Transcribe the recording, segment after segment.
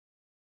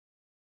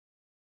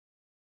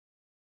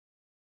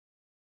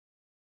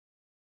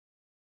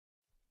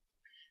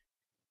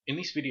In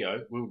this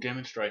video, we will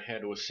demonstrate how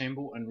to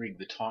assemble and rig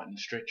the Titan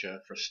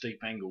stretcher for a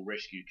steep angle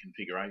rescue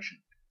configuration.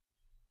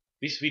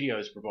 This video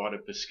is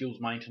provided for skills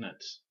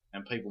maintenance,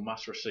 and people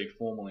must receive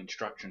formal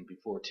instruction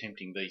before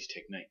attempting these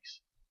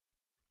techniques.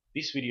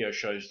 This video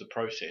shows the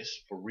process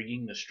for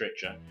rigging the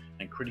stretcher,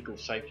 and critical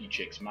safety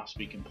checks must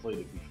be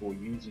completed before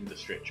using the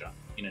stretcher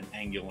in an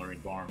angular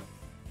environment.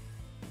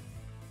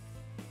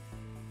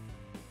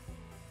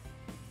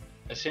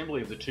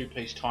 Assembly of the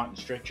two-piece Titan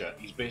stretcher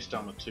is best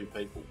done with two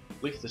people.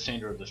 Lift the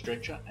centre of the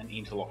stretcher and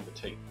interlock the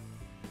teeth.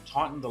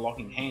 Tighten the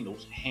locking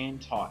handles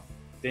hand tight,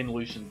 then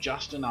loosen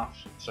just enough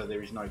so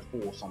there is no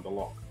force on the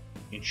lock.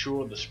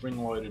 Ensure the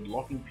spring-loaded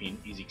locking pin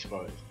is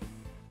exposed.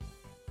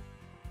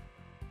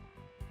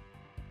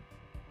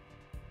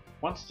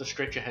 Once the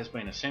stretcher has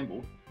been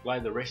assembled, lay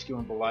the rescue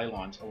and belay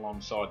lines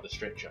alongside the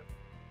stretcher.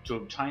 To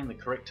obtain the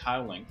correct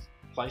tail length,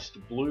 place the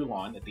blue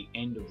line at the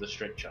end of the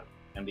stretcher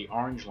and the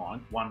orange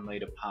line 1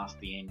 metre past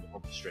the end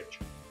of the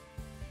stretcher.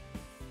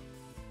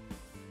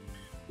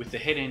 With the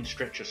head end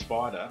stretcher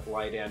spider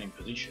laid out in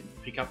position,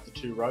 pick up the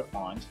two rope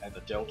lines at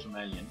the delta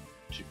malleon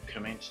to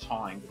commence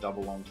tying the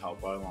double long tail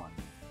bowline.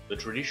 The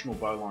traditional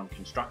bowline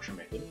construction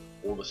method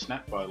or the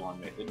snap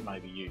bowline method may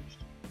be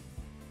used.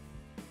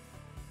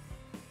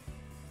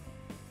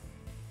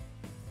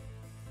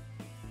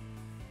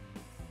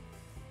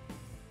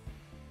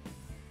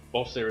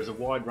 Whilst there is a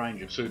wide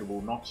range of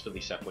suitable knots for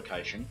this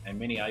application, and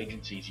many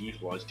agencies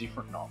utilise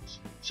different knots,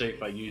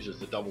 CFA uses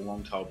the double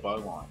long tail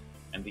bowline,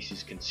 and this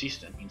is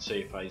consistent in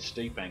CFA's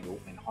steep angle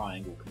and high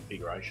angle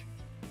configurations.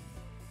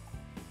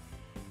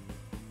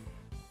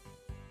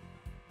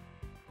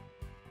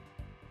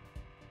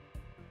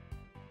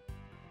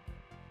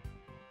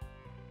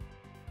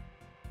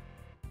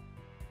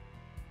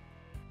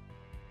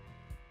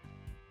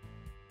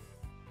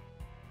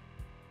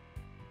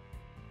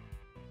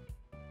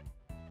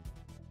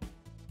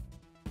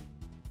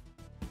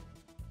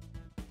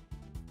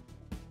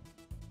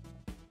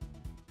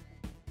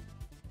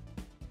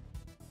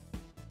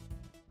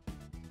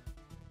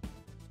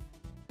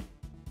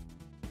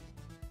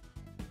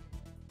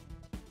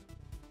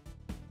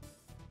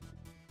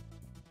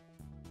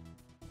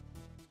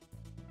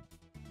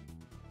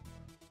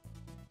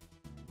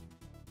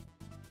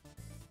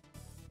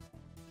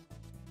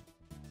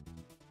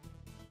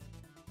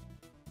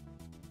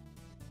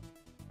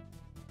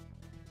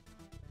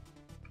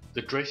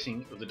 The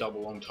dressing of the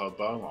double long tail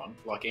bowline,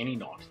 like any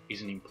knot,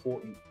 is an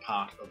important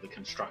part of the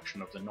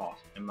construction of the knot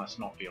and must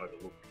not be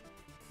overlooked.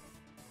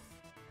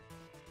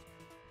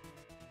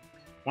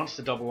 Once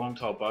the double long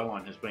tail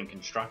bowline has been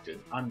constructed,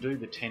 undo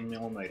the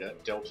 10mm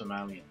delta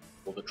malleon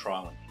or the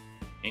tri-link.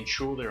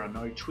 Ensure there are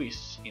no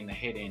twists in the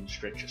head end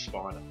stretcher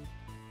spider.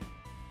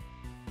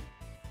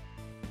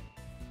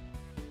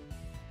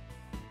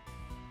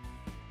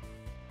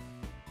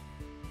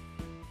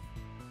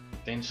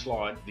 Then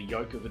slide the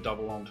yoke of the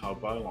double long tail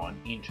bowline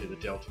into the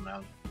delta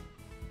malleon.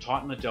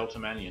 Tighten the delta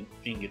malleon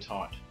finger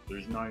tight. There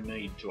is no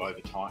need to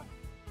over tighten.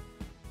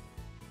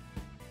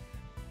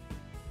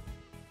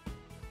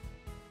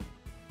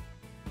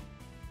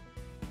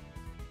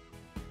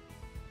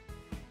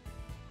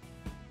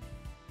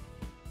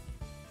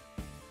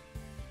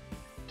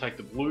 Take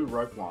the blue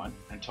rope line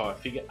and tie a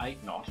figure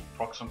 8 knot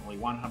approximately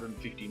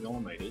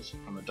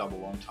 150mm from the double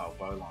long tail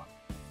bowline.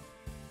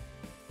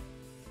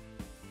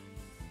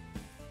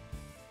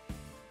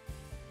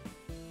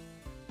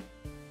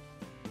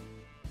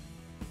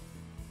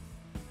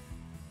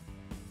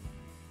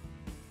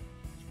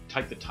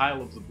 Take the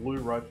tail of the blue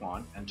rope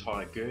line and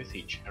tie a girth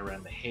hitch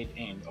around the head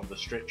end of the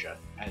stretcher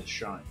as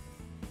shown.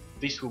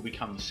 This will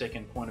become the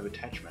second point of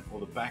attachment or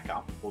the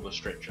backup for the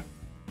stretcher.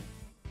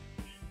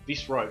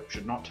 This rope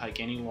should not take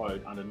any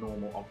load under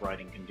normal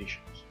operating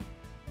conditions.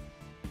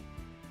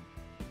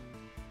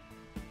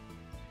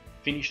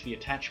 Finish the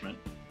attachment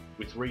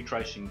with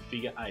retracing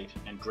figure 8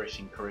 and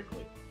dressing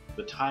correctly.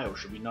 The tail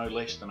should be no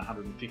less than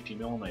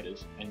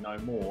 150mm and no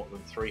more than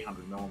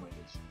 300mm.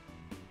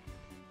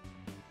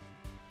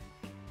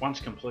 Once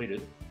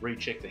completed,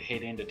 recheck the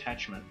head end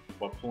attachment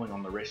by pulling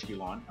on the rescue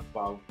line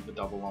above the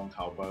double long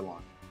tail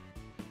bowline.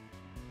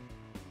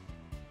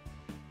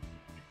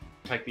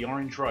 Take the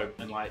orange rope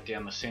and lay it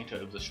down the centre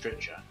of the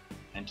stretcher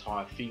and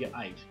tie a figure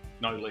 8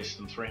 no less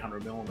than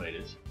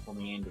 300mm from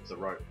the end of the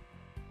rope.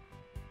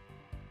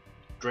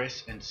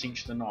 Dress and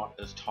cinch the knot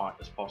as tight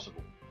as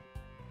possible.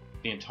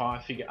 The entire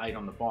figure 8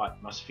 on the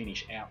bight must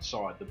finish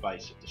outside the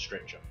base of the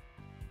stretcher.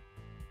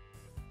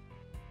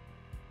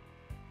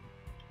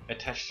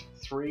 Attach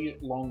 3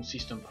 long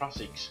system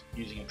prusiks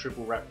using a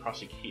triple wrap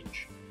prusik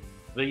hitch.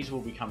 These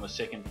will become the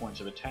second points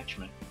of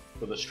attachment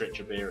for the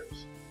stretcher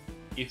bearers.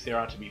 If there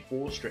are to be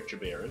 4 stretcher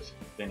bearers,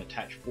 then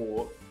attach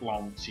 4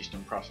 long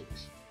system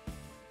prusiks.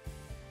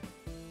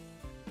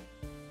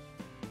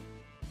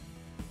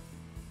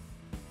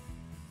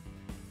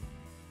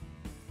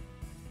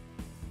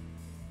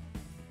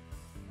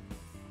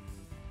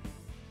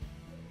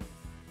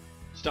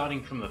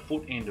 Starting from the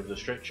foot end of the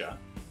stretcher,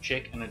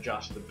 check and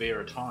adjust the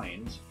bearer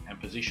tie-ins and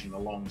position the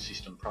long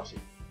system prusik.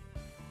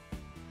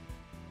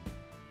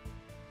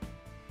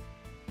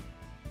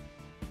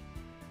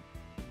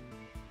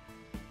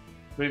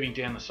 Moving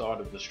down the side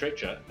of the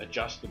stretcher,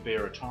 adjust the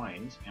bearer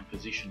tie-ins and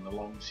position the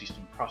long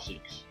system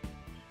prusiks.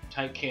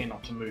 Take care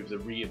not to move the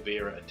rear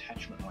bearer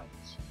attachment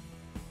lengths.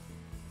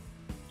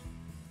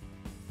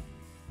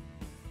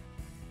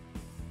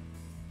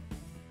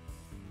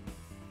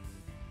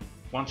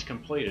 Once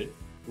completed,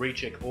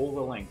 recheck all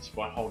the lengths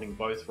by holding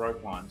both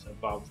rope lines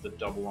above the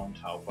double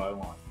long-tail bow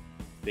line.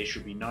 There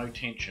should be no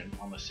tension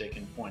on the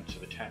second points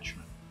of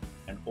attachment,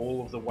 and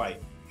all of the weight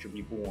should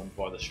be borne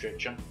by the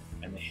stretcher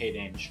and the head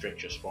end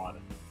stretcher spider.